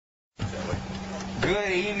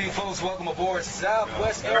Good evening, folks. Welcome aboard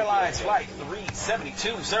Southwest Airlines Flight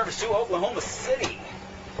 372, service to Oklahoma City.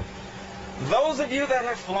 Those of you that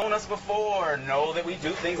have flown us before know that we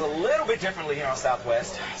do things a little bit differently here on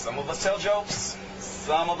Southwest. Some of us tell jokes,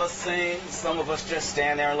 some of us sing, some of us just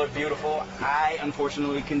stand there and look beautiful. I,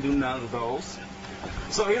 unfortunately, can do none of those.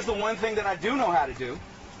 So here's the one thing that I do know how to do.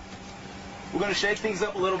 We're going to shake things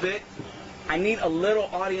up a little bit. I need a little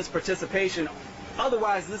audience participation.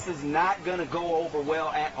 Otherwise, this is not going to go over well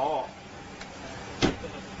at all.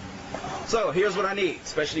 So here's what I need,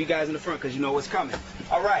 especially you guys in the front because you know what's coming.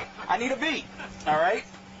 All right, I need a beat. All right.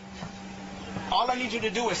 All I need you to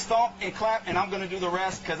do is stomp and clap, and I'm going to do the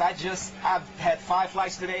rest because I've had 5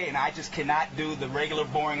 flights today, and I just cannot do the regular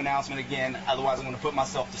boring announcement again. Otherwise, I'm going to put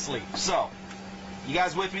myself to sleep. So, you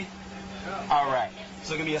guys with me? All right.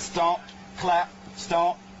 So, give me a stomp, clap,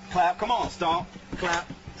 clap. Come on, stomp, clap,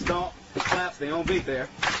 stomp, clap. Stay on beat there.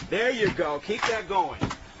 There you go. Keep that going.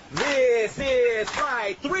 This is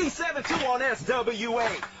Flight 372 on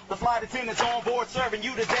SWA. The flight attendants on board serving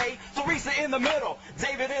you today. Teresa in the middle,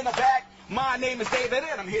 David in the back. My name is David,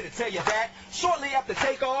 and I'm here to tell you that shortly after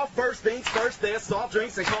takeoff, first things first, there's soft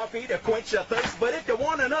drinks and coffee to quench your thirst. But if you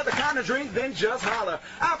want another kind of drink, then just holler.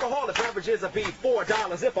 Alcoholic beverages will be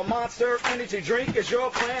 $4. If a Monster Energy drink is your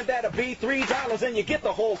plan, that'll be $3, and you get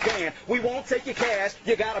the whole can. We won't take your cash,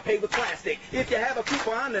 you gotta pay with plastic. If you have a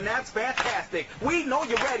coupon, then that's fantastic. We know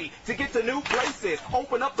you're ready to get to new places.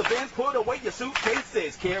 Open up the bins, put away your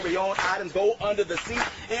suitcases. Carry on items, go under the seat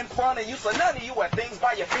in front of you, so none of you have things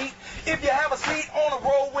by your feet. If you have a seat on a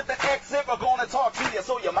row with the exit, we're going to talk to you,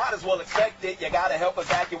 so you might as well expect it. You got to help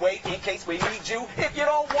evacuate in case we need you. If you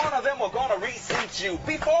don't want them, we're going to reseat you.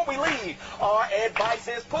 Before we leave, our advice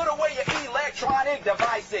is put away your electronic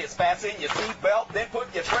devices. Fasten your seatbelt, then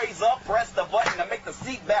put your trays up. Press the button to make the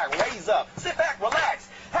seat back raise up. Sit back, relax,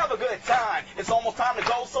 have a good time. It's almost time to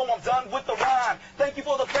go, so I'm done with the rhyme. Thank you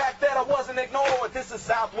for the fact that I wasn't ignored. This is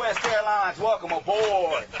Southwest Airlines. Welcome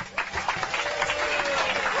aboard.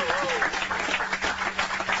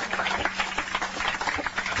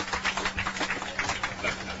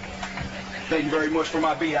 Thank you very much for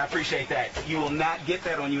my beat. I appreciate that. You will not get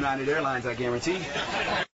that on United Airlines, I guarantee.